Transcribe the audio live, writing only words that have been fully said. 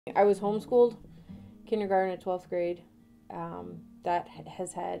I was homeschooled, kindergarten to 12th grade. That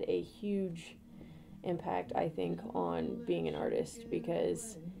has had a huge impact, I think, on being an artist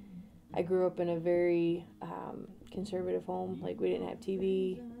because I grew up in a very conservative home. Like, we didn't have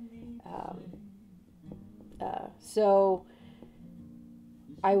TV. So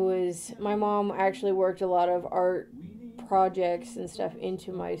my mom actually worked a lot of art projects and stuff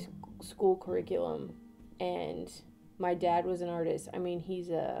into my school curriculum. And my dad was an artist. I mean, he's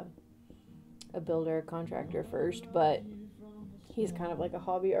a builder, a contractor first, but he's kind of like a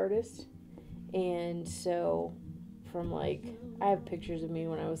hobby artist. And so I have pictures of me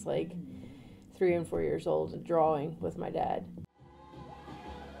when I was like 3 and 4 years old drawing with my dad.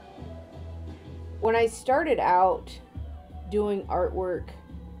 When I started out doing artwork,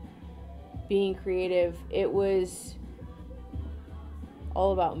 being creative, it was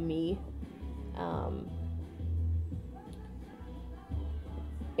all about me.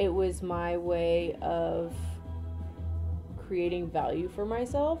 It was my way of creating value for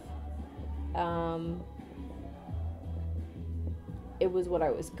myself. It was what I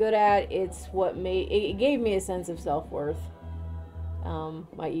was good at. It gave me a sense of self-worth.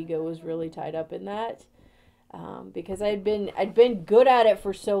 My ego was really tied up in that. Because I'd been good at it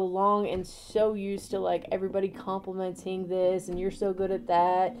for so long and so used to like everybody complimenting this and you're so good at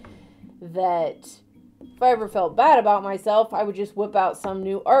that if I ever felt bad about myself, I would just whip out some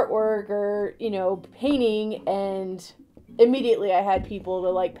new artwork or, painting, and immediately I had people to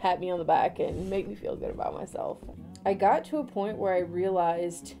like pat me on the back and make me feel good about myself. I got to a point where I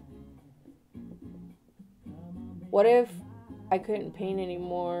realized, what if I couldn't paint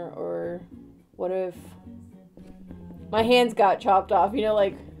anymore, or what if my hands got chopped off,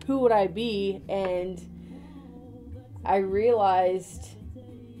 like who would I be? And I realized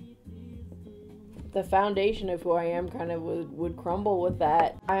the foundation of who I am kind of would crumble with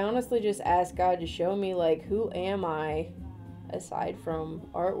that. I honestly just asked God to show me, like, who am I aside from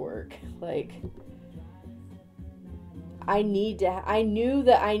artwork? Like, I knew that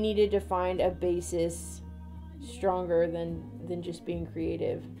I needed to find a basis stronger than just being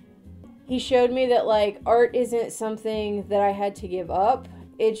creative. He showed me that, like, art isn't something that I had to give up.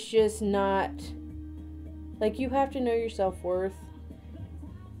 It's just not, like, you have to know your self-worth.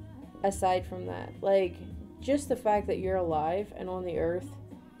 Aside from that, like, just the fact that you're alive and on the earth,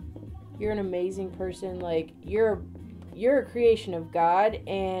 you're an amazing person. Like, you're a creation of God,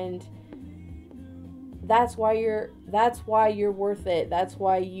 and that's why you're worth it. That's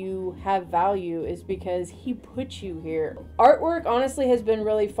why you have value, is because He put you here. Artwork honestly has been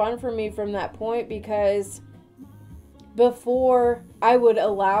really fun for me from that point, because before I would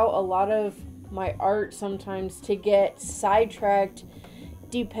allow a lot of my art sometimes to get sidetracked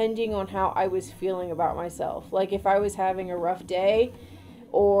depending on how I was feeling about myself. Like, if I was having a rough day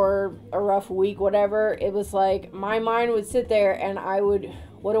or a rough week, whatever, it was like my mind would sit there and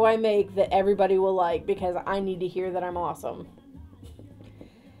what do I make that everybody will like, because I need to hear that I'm awesome.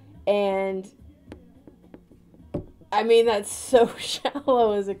 And I mean, that's so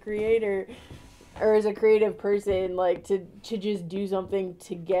shallow as a creator or as a creative person, like to just do something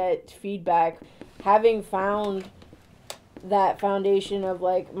to get feedback. Having found that foundation of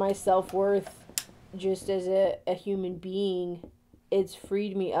like my self-worth just as a human being, it's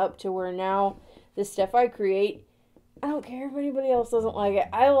freed me up to where now the stuff I create, I don't care if anybody else doesn't like it.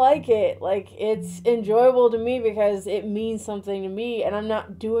 I like it. Like, it's enjoyable to me because it means something to me, and I'm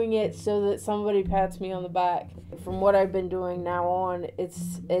not doing it so that somebody pats me on the back. From what I've been doing now on,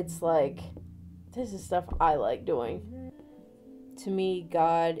 it's like, this is stuff I like doing. To me,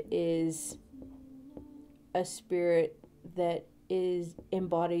 God is a spirit that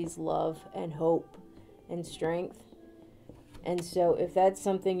embodies love and hope and strength. And so if that's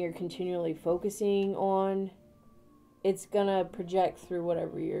something you're continually focusing on, it's gonna project through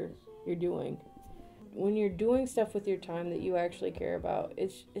whatever you're doing. When you're doing stuff with your time that you actually care about,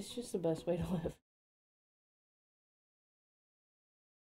 it's just the best way to live.